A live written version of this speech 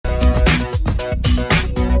A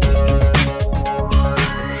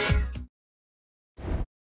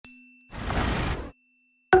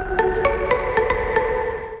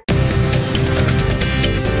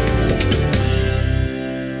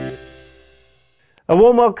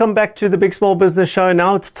warm welcome back to the Big Small Business Show.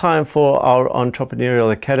 Now it's time for our Entrepreneurial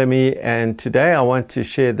Academy, and today I want to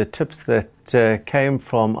share the tips that came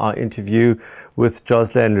from our interview with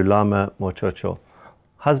Jocelyn Lulama Mochocho,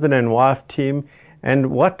 husband and wife team.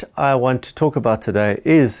 And what I want to talk about today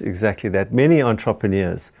is exactly that. Many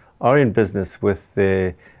entrepreneurs are in business with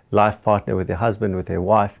their life partner, with their husband, with their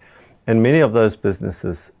wife, and many of those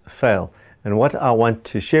businesses fail. And what I want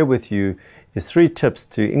to share with you is 3 tips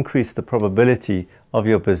to increase the probability of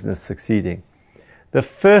your business succeeding. The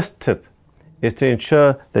first tip is to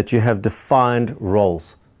ensure that you have defined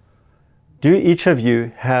roles. Do each of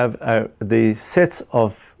you have the sets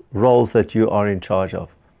of roles that you are in charge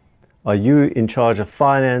of? Are you in charge of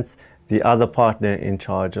finance, the other partner in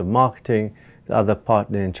charge of marketing, the other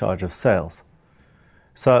partner in charge of sales?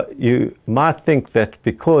 So you might think that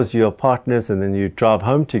because you're partners and then you drive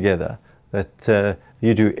home together, that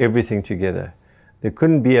you do everything together. There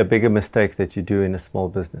couldn't be a bigger mistake that you do in a small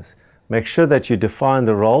business. Make sure that you define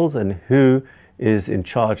the roles and who is in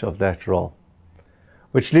charge of that role.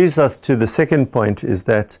 Which leads us to the second point, is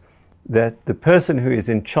that the person who is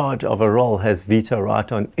in charge of a role has veto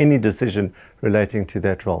right on any decision relating to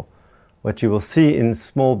that role. What you will see in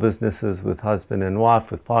small businesses with husband and wife,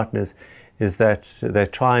 with partners, is that they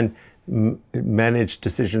try and manage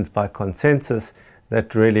decisions by consensus.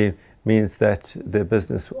 That really means that their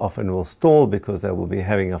business often will stall because they will be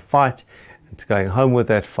having a fight. It's going home with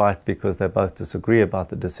that fight because they both disagree about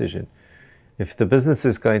the decision. If the business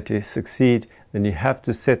is going to succeed, then you have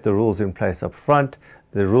to set the rules in place up front,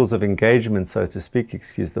 the rules of engagement, so to speak,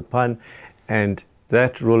 excuse the pun. And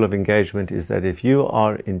that rule of engagement is that if you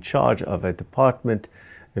are in charge of a department,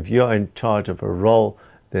 if you are in charge of a role,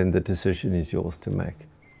 then the decision is yours to make.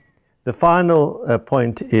 The final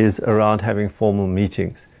point is around having formal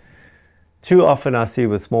meetings. Too often I see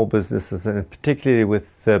with small businesses, and particularly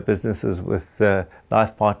with businesses with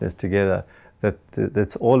life partners together, that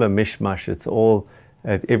it's all a mishmash. It's all,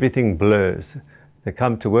 everything blurs. They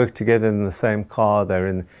come to work together in the same car, they're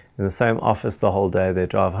in the same office the whole day, they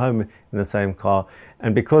drive home in the same car,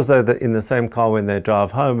 and because they're in the same car when they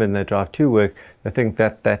drive home and they drive to work, they think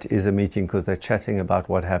that that is a meeting because they're chatting about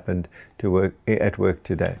what happened at work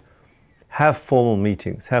today. Have formal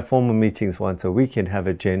meetings. Have formal meetings once a week and have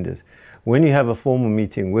agendas. When you have a formal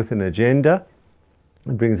meeting with an agenda,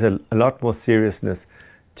 it brings a lot more seriousness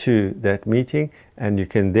to that meeting, and you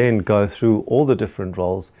can then go through all the different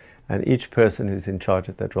roles, and each person who's in charge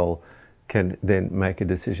of that role can then make a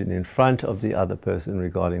decision in front of the other person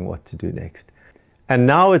regarding what to do next. And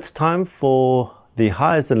now it's time for the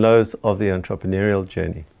highs and lows of the entrepreneurial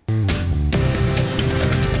journey.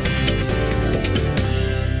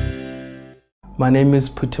 My name is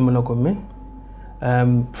Phuthumulo Gome.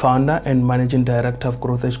 I'm founder and managing director of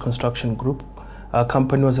Growth Edge Construction Group. Our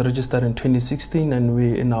company was registered in 2016 and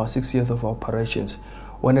we're in our 6th year of operations.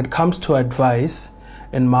 When it comes to advice,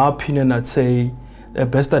 in my opinion, I'd say the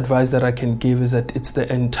best advice that I can give is that it's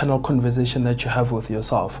the internal conversation that you have with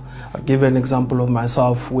yourself. I'll give an example of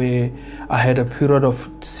myself where I had a period of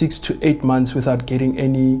 6 to 8 months without getting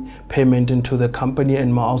any payment into the company,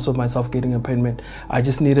 and also myself getting a payment. I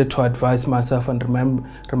just needed to advise myself and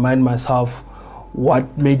remind myself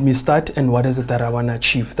what made me start and what is it that I want to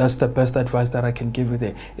achieve. That's the best advice that I can give you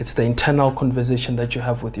there. It's the internal conversation that you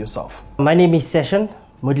have with yourself. My name is Session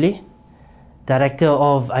Mudli, Director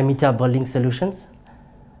of Amita Building Solutions.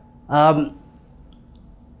 Early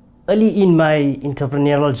in my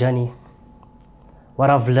entrepreneurial journey, what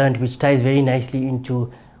I've learned, which ties very nicely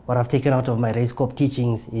into what I've taken out of my Race Corp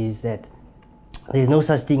teachings, is that there's no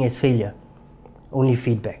such thing as failure, only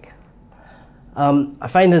feedback. I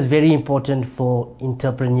find this very important for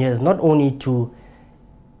entrepreneurs, not only to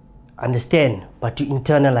understand, but to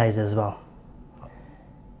internalize as well.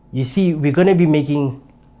 You see, we're going to be making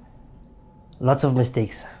lots of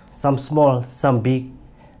mistakes, some small, some big,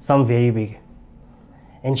 some very big.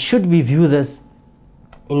 And should we view this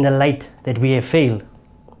in the light that we have failed,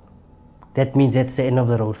 that means that's the end of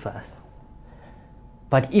the road for us.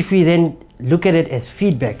 But if we then look at it as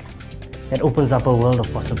feedback, that opens up a world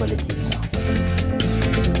of possibilities now.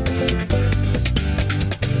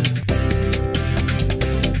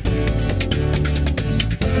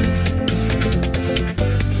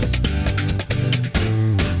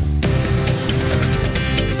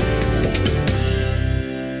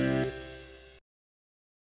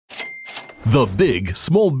 The Big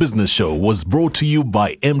Small Business Show was brought to you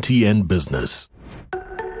by MTN Business.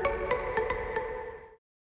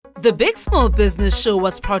 The Big Small Business Show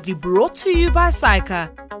was proudly brought to you by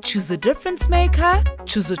SAICA. Choose a difference maker,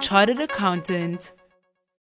 choose a chartered accountant.